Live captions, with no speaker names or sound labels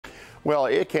Well,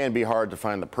 it can be hard to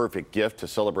find the perfect gift to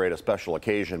celebrate a special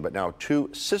occasion, but now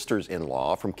two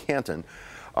sisters-in-law from Canton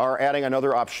are adding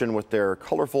another option with their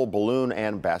colorful balloon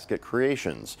and basket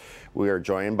creations. We are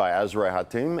joined by Azra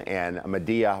Hatim and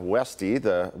Medea Westy,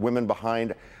 the women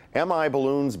behind MI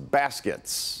Balloons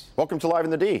Baskets. Welcome to Live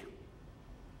in the D.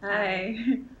 Hi.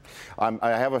 I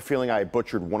have a feeling I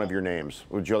butchered one of your names.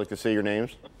 Would you like to say your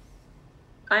names?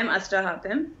 I'm Azra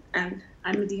Hatim, and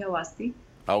I'm Medea Westy.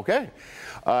 Okay.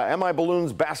 MI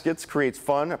Balloons Baskets creates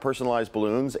fun, personalized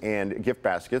balloons and gift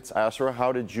baskets. Azra,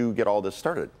 how did you get all this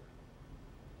started?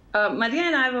 Medea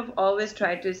and I have always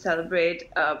tried to celebrate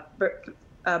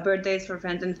birthdays for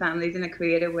friends and families in a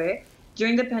creative way.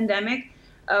 During the pandemic,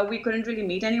 we couldn't really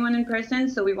meet anyone in person,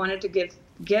 so we wanted to give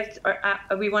gifts, or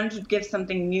we wanted to give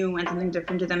something new and something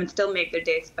different to them and still make their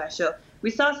day special.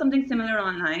 We saw something similar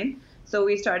online, so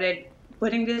we started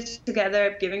putting this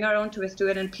together, giving our own twist to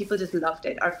it, and people just loved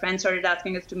it. Our friends started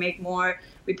asking us to make more.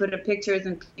 We put up pictures,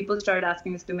 and people started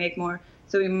asking us to make more.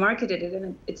 So we marketed it,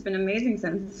 and it's been amazing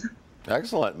since.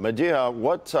 Excellent. Medea,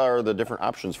 what are the different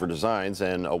options for designs,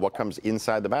 and what comes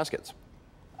inside the baskets?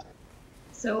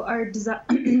 So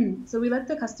so we let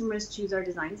the customers choose our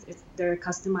designs. They're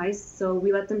customized. So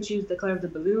we let them choose the color of the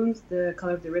balloons, the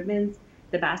color of the ribbons,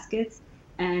 the baskets,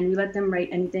 and we let them write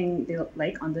anything they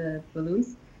like on the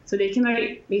balloons. So they can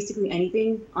write basically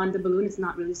anything on the balloon. It's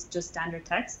not really just standard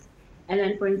text. And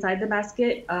then for inside the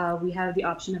basket, we have the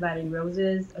option of adding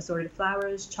roses, assorted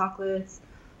flowers, chocolates,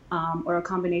 or a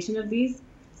combination of these.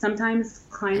 Sometimes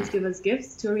clients give us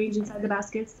gifts to arrange inside the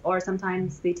baskets, or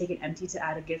sometimes they take it empty to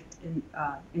add a gift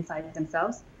inside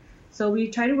themselves. So we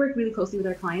try to work really closely with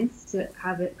our clients to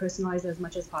have it personalized as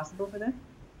much as possible for them.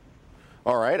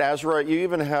 All right, Azra, you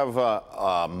even have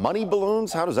money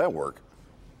balloons. How does that work?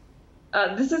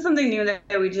 This is something new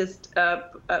that we just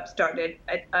started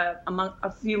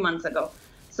a few months ago.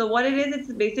 So what it is,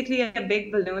 it's basically a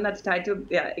big balloon that's tied to,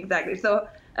 yeah, exactly. So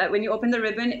when you open the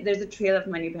ribbon, there's a trail of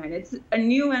money behind it. It's a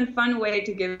new and fun way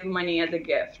to give money as a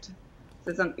gift.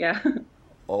 So yeah.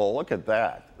 Oh, look at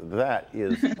that. That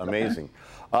is amazing.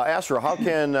 Azra, how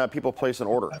can people place an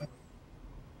order?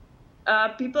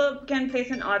 People can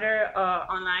place an order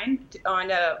online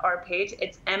on our page.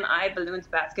 It's MI Balloons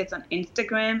Baskets on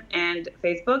Instagram and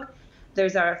Facebook.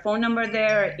 There's our phone number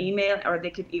there, or email, or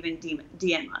they could even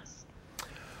DM us.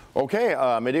 Okay,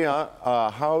 Medea,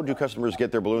 how do customers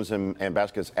get their balloons and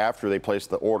baskets after they place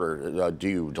the order? Do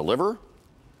you deliver?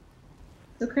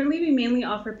 So currently we mainly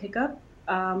offer pickup.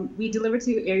 We deliver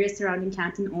to areas surrounding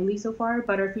Canton only so far,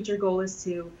 but our future goal is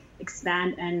to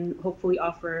expand and hopefully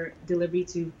offer delivery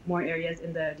to more areas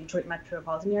in the Detroit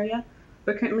metropolitan area.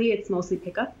 But currently it's mostly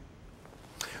pickup.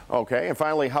 Okay, and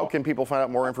finally, how can people find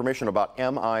out more information about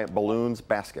MI Balloons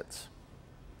Baskets?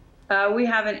 We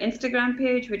have an Instagram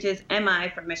page, which is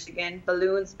MI for Michigan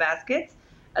Balloons Baskets.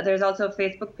 There's also a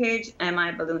Facebook page,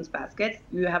 MI Balloons Baskets.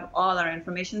 You have all our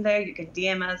information there. You can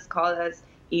DM us, call us,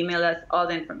 email us, all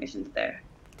the information's there.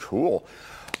 Cool.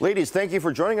 Ladies, thank you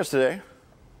for joining us today.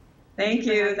 Thank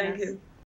you. Thank you.